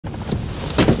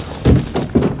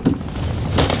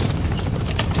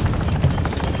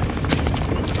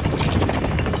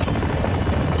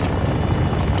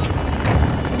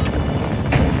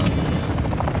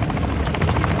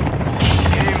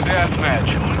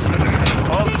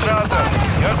All Strasser,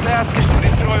 your task is to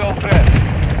destroy all threats.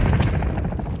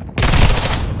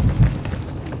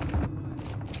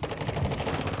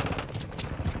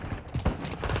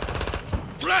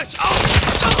 Flash out!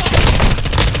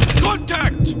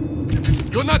 Contact!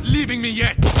 You're not leaving me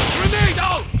yet! Grenade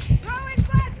out! Throwing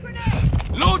flash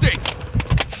grenade! Loading!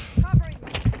 Covering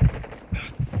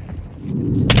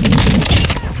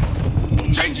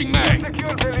me. Changing mag!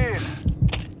 Secure the lead.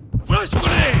 Flash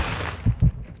grenade!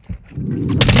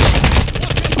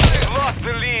 Lost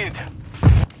the lead.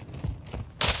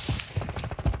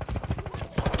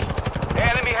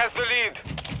 Enemy has the lead.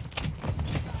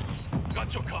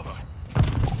 Got your cover.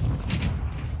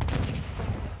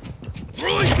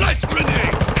 Throwing flash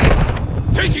grenade!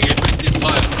 Taking effective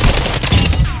fire!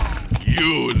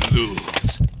 You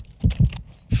lose.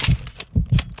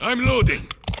 I'm loading.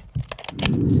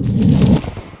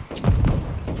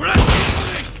 Flash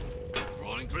grenade!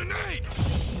 Throwing grenade!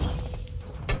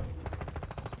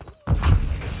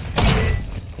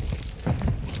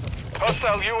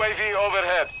 Hostile UAV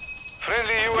overhead.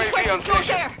 Friendly UAV Requesting on close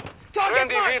station. air! Target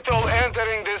Friendly marked! VTOL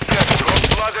entering this sector.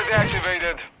 Flooded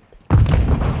activated.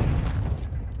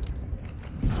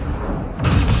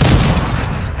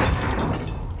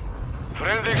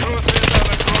 Friendly cruise missile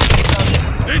approaching target.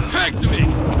 They tagged me!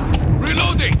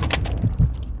 Reloading!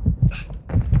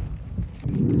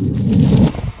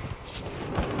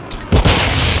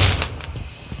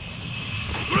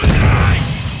 Grenade!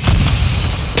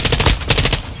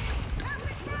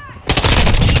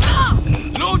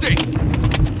 Loading!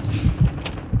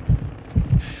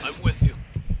 I'm with you.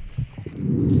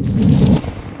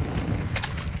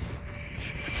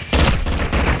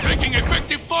 Taking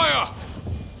effective fire!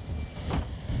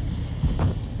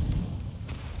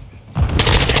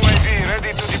 UAV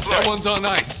ready to deploy. That one's on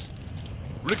ice.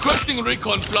 Requesting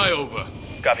recon flyover.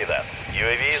 Copy that.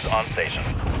 UAV is on station.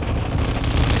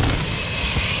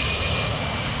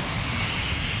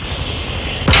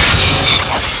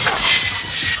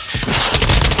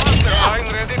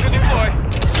 Mastermind ready to deploy.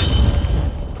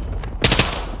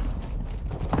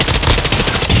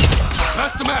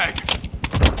 Pass the mag!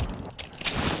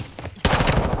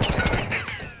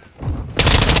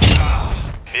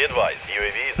 Be advised,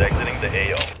 UAV is exiting the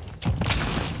AO.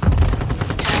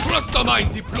 Cluster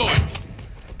mine deployed!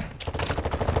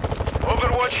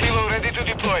 Overwatch helo ready to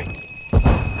deploy.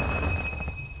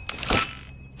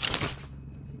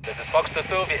 This is Fox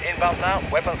 2-2, we're inbound now,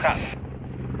 weapons hot.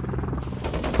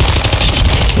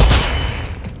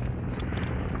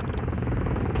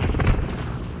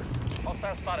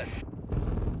 Hostile spotted.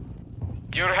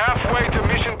 You're halfway to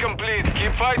mission complete.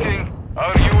 Keep fighting.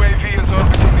 Our UAV is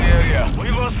orbiting the area. We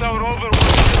lost our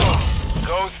Overwatch helo.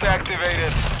 Ghost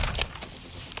activated.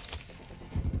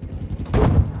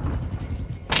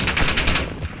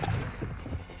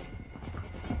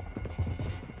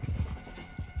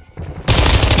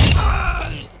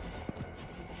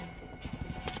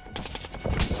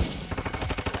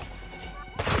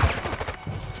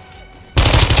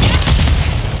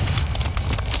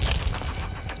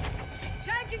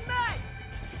 Changing mags!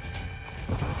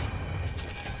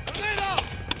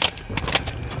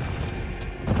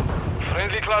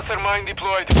 Friendly cluster mine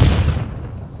deployed.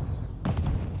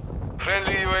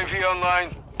 Friendly UAV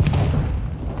online.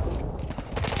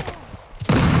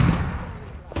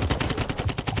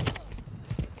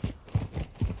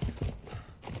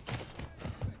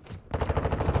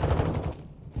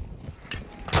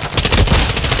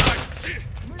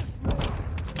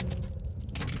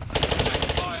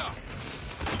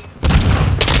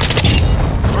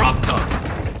 Drop them!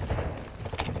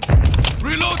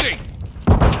 Reloading!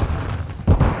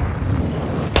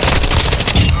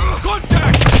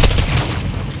 Contact!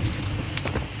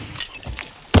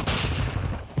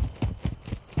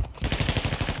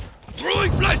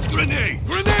 Throwing flash grenade!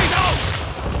 Grenade out!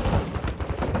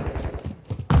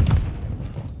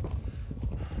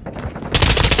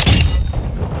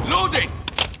 Loading!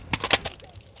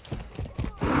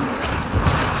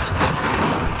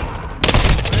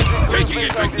 Taking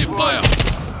effective fire!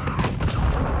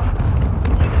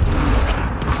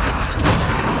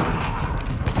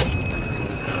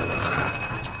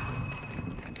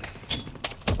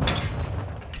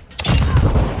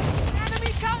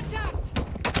 Enemy contact!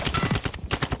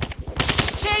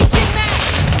 Changing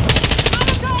mags!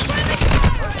 Molotov friendly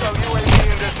fire! Hostile UAV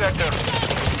in this sector.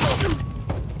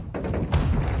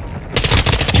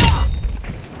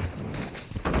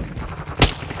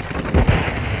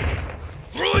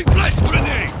 Throwing flash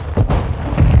grenade!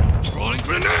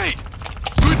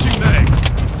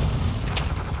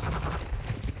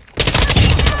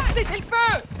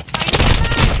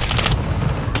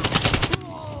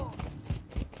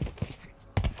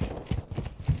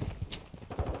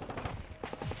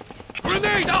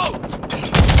 Grenade out!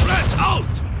 Flash out!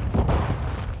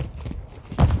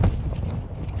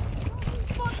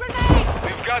 More grenades!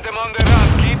 We've got them on the run.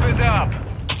 Keep it up.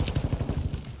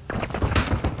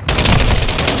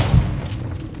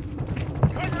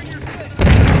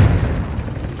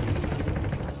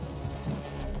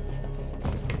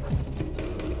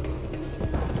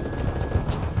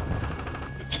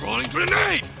 Throwing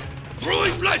grenade!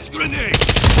 Throwing flash grenade!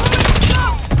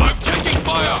 I'm taking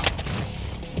fire!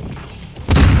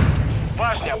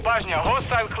 Bashня,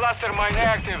 hostile cluster mine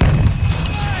active.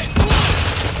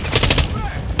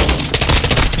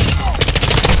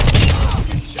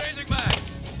 Chasing man!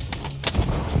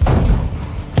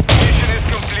 Mission is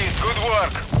complete. Good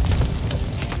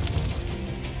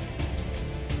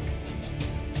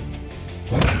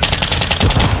work.